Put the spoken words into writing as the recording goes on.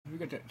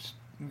we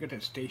got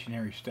that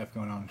stationary stuff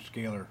going on in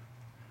Scalar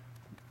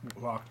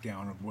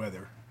lockdown of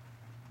weather.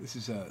 This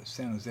is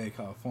San Jose,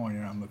 California,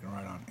 and I'm looking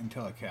right on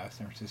Intellicast,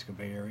 San Francisco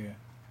Bay Area.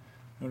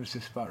 Notice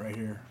this spot right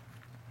here.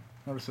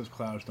 Notice those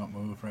clouds don't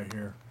move right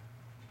here.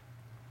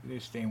 They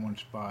just stay in one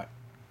spot.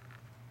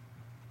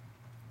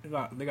 They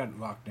got it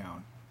locked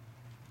down.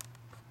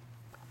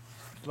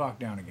 It's locked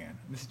down again.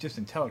 This is just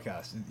in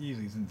telecast. It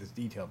usually isn't this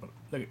detail, but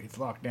look, it's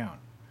locked down.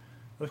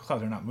 Those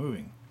clouds are not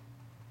moving.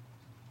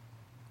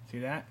 See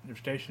that? They're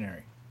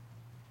stationary.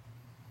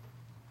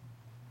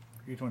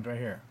 These ones right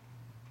here.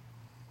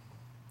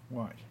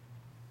 Watch.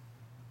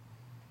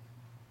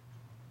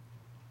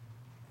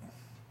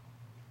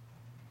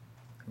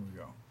 Here we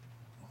go.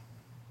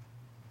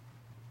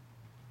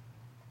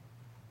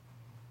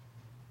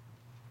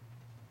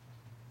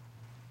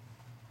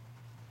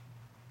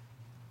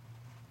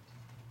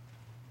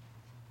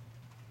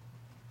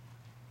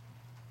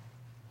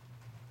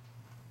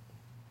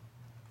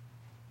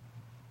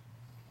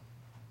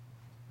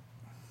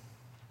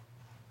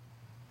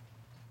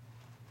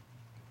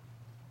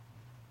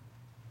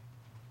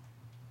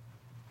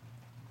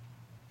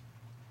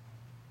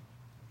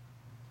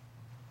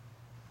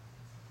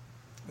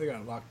 They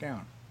got it locked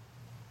down.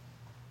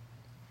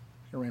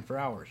 It's gonna rain for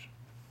hours.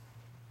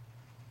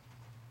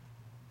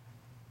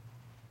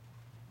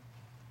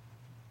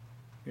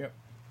 Yep.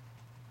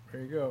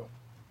 There you go.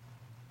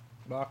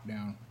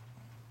 Lockdown.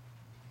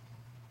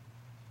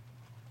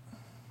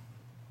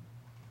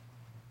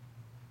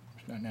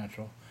 It's not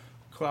natural.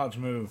 Clouds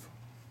move.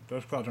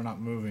 Those clouds are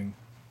not moving.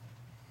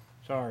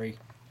 Sorry.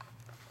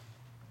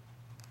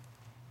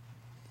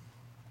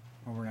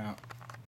 Over and out.